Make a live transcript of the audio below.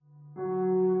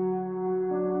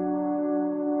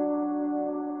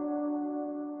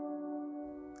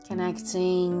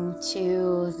Connecting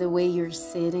to the way you're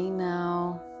sitting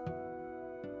now,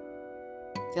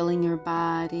 feeling your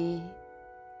body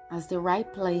as the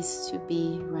right place to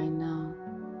be right now.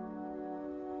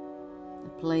 The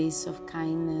place of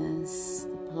kindness,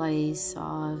 the place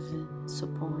of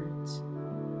support.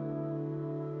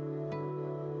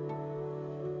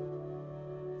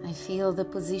 I feel the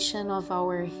position of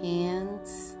our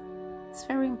hands. It's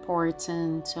very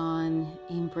important on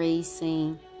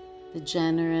embracing the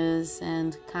generous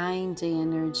and kind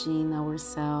energy in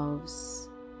ourselves.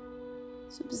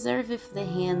 So observe if the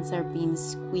hands are being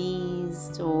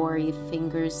squeezed or if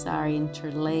fingers are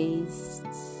interlaced.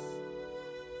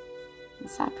 And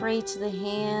separate the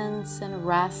hands and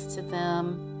rest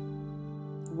them,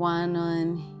 one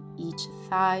on each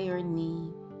thigh or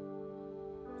knee,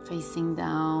 facing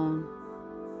down.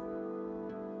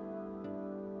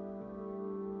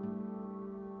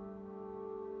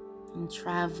 And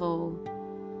travel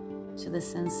to the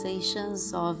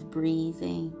sensations of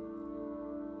breathing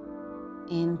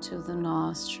into the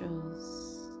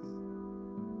nostrils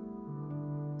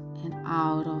and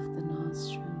out of the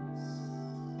nostrils.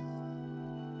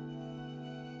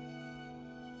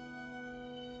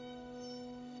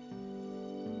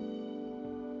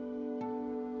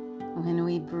 When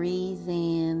we breathe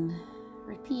in,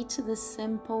 repeat the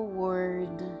simple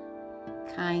word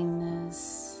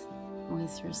kindness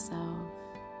with yourself.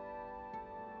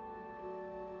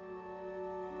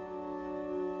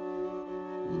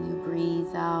 When you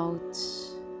breathe out,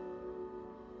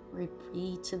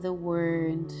 repeat the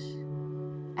word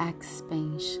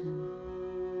expansion.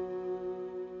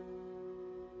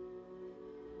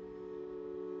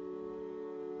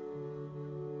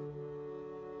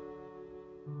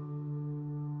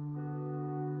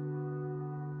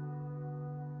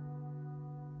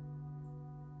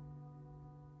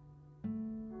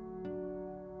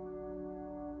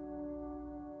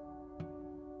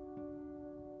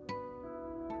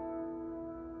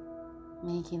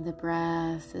 Making the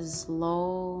breath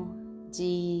slow,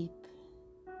 deep,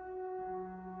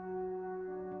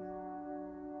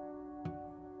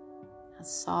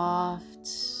 as soft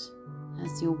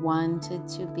as you want it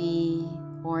to be,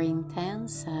 or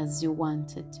intense as you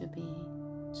want it to be.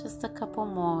 Just a couple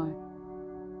more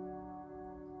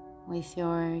with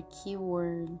your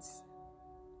keywords.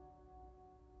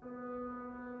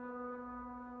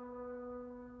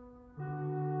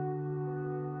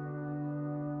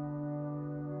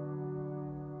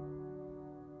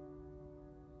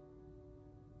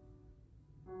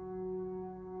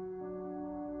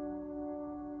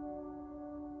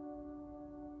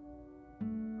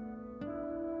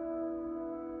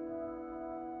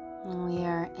 We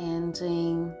are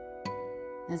ending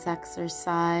this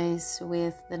exercise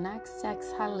with the next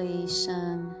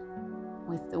exhalation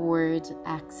with the word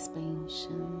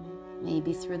expansion,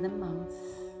 maybe through the mouth.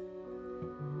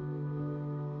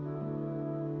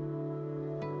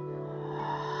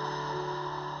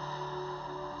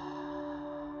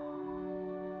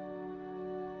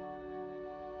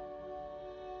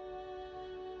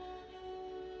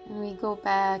 And we go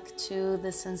back to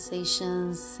the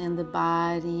sensations in the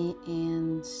body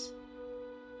and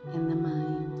in the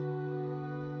mind.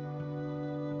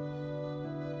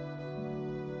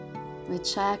 We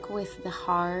check with the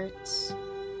heart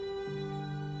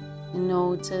and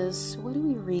notice, what do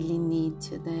we really need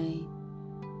today?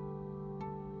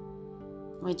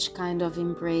 Which kind of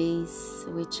embrace,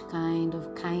 which kind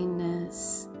of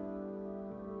kindness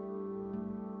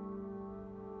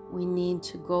we need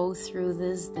to go through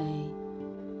this day.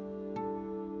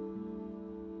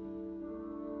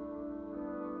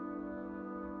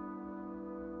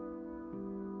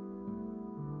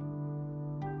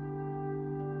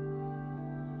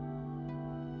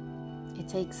 It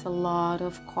takes a lot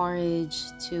of courage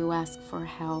to ask for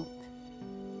help.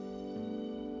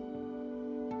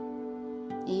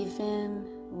 Even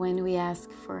when we ask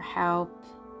for help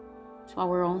to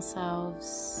our own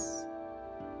selves.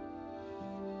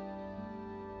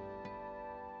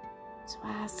 So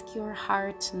ask your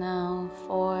heart now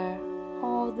for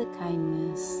all the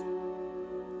kindness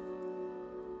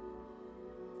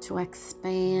to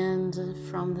expand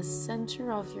from the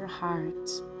center of your heart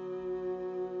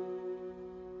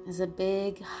as a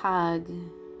big hug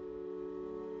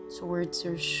towards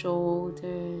your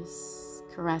shoulders,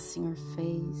 caressing your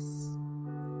face,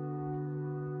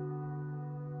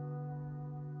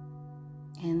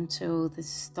 into the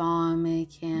stomach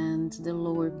and the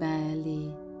lower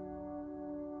belly,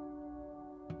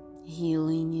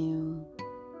 healing you,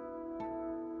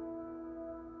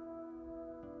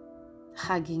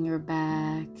 hugging your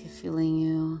back,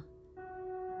 feeling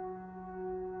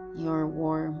your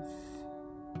warmth.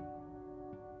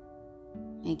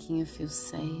 making you feel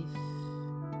safe,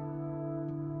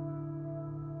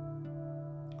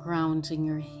 grounding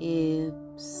your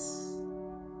hips,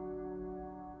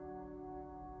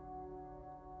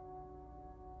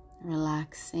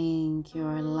 relaxing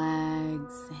your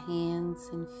legs, hands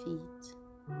and feet.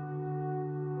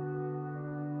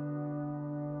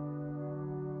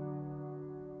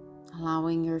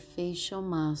 Allowing your facial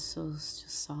muscles to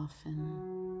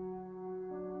soften.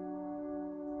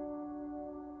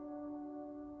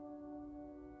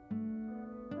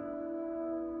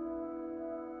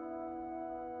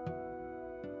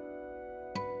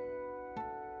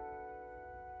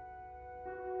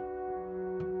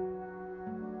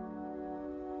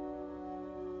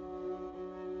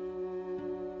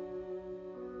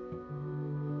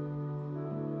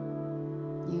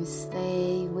 You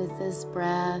stay with this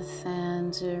breath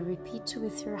and repeat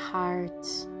with your heart.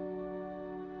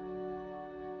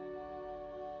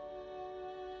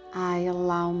 I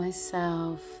allow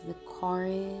myself the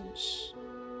courage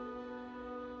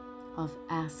of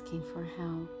asking for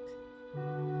help.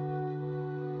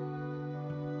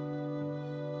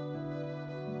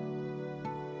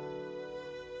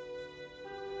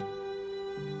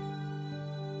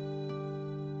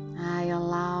 I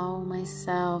allow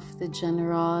myself the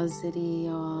generosity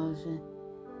of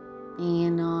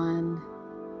being on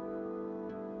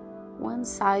one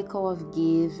cycle of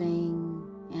giving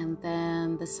and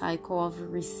then the cycle of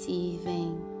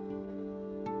receiving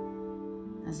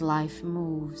as life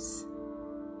moves.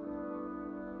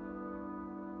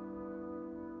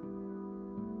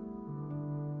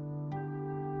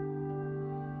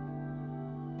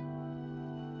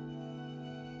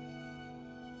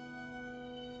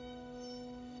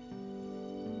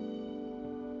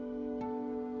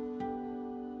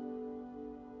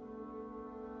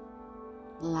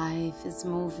 Life is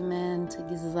movement,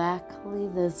 exactly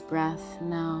this breath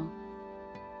now.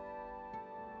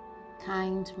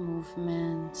 Kind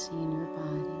movement in your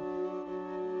body.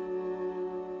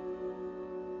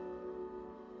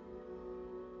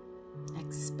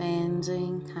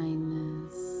 Expanding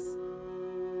kindness.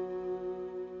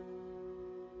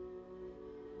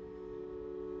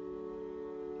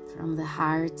 From the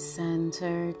heart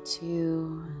center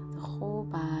to the whole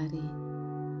body.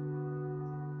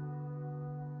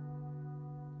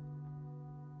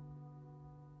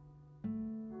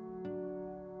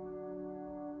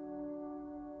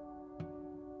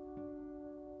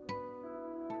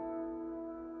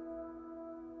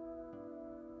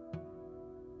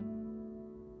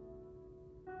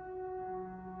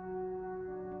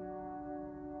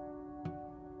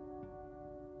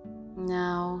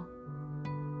 Now,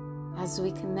 as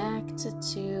we connect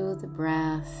to the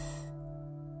breath,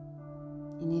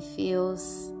 and it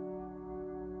feels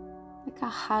like a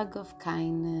hug of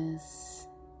kindness,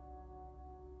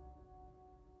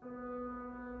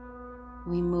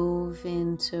 we move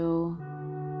into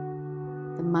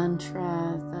the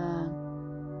mantra, the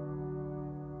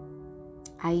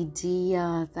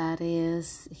idea that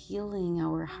is healing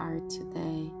our heart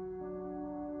today.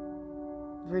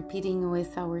 Repeating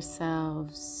with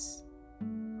ourselves,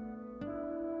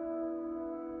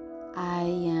 I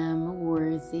am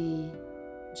worthy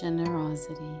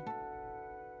generosity.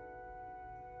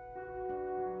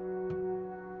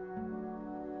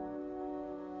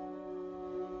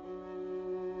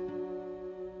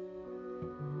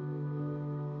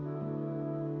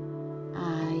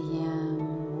 I am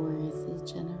worthy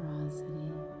generosity.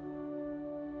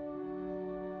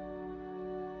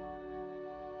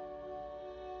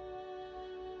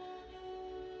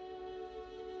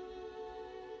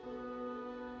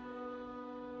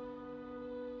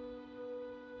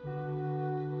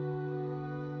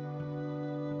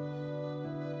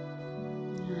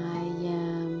 I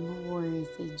am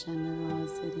worthy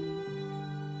generosity.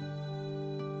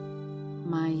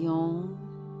 My own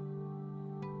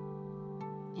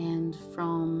and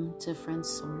from different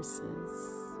sources.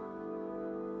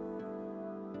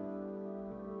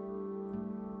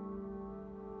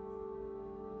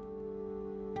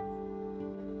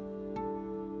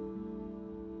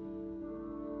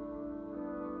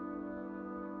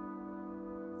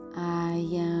 I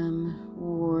am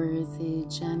worthy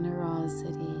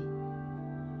generosity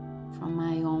from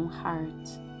my own heart.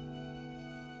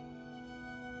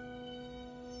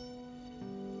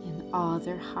 In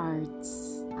other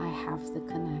hearts, I have the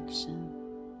connection.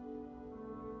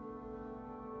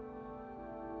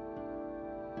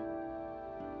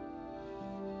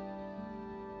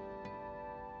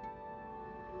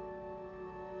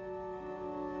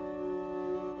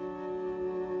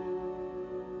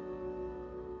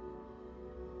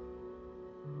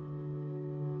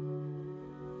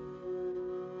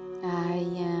 I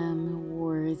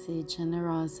worthy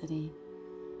generosity,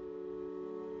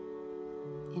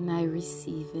 and I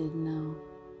receive it now.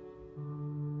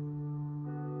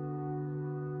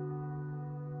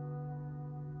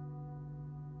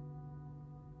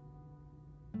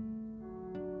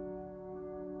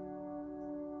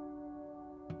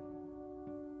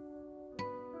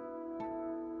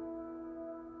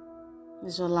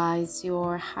 Visualize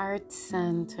your heart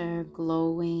center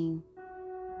glowing,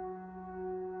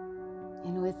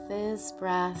 and with this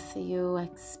breath you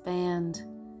expand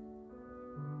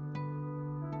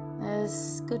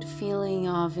this good feeling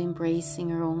of embracing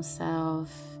your own self.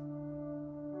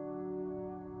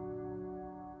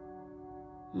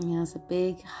 And as a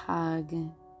big hug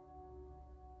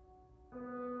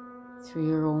through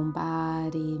your own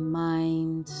body,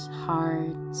 mind,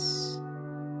 heart,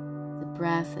 the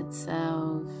breath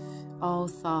itself, all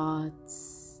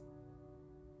thoughts.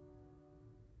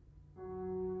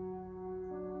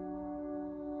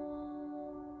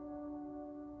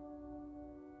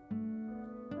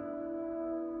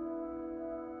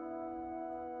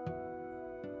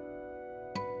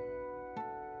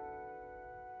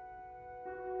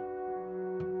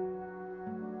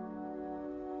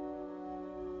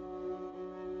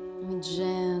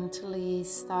 Gently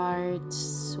start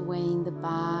swaying the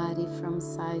body from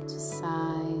side to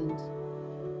side.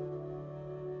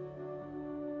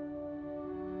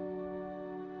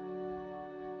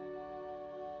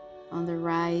 On the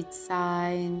right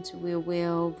side, we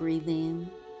will breathe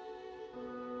in.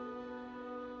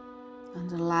 On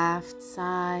the left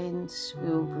side,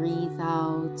 we'll breathe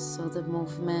out, so the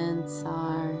movements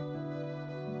are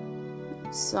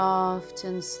soft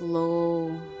and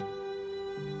slow.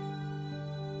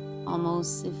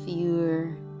 Almost if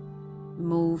you're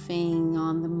moving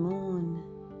on the moon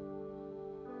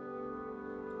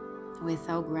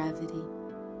without gravity.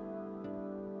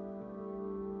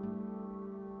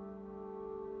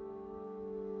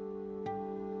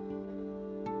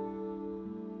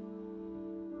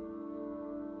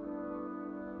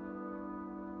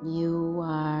 You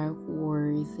are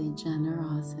worthy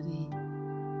generosity.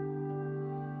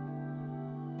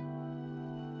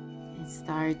 It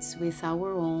starts with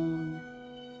our own,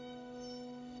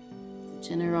 the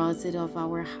generosity of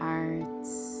our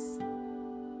hearts,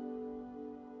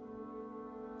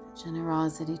 the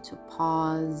generosity to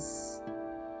pause,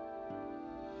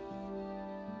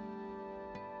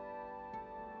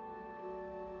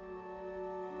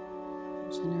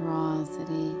 the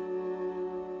generosity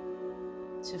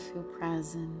to feel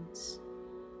present,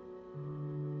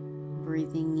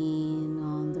 breathing in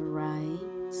on the right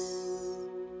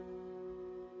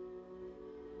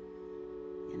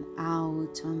and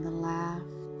out on the left.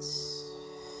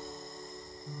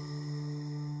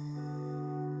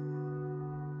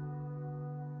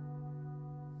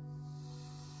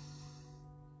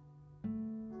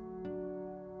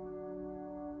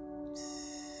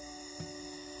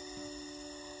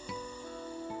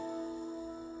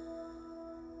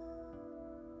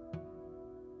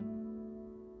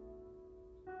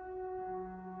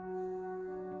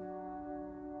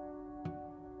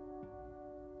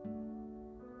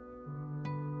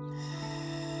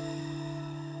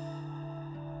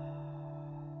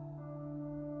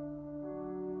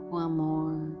 One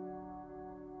more.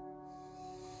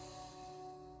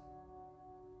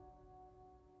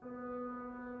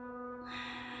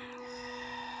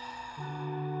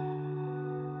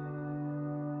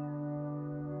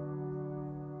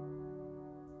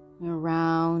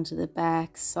 Around the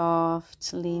back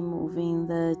softly, moving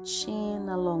the chin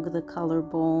along the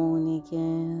collarbone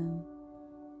again.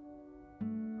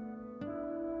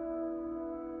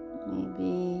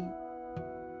 Maybe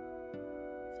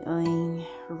feeling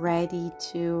ready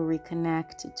to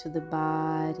reconnect to the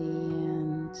body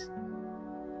and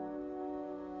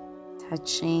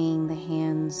touching the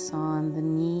hands on the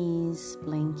knees,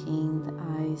 blinking the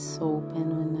eyes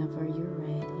open whenever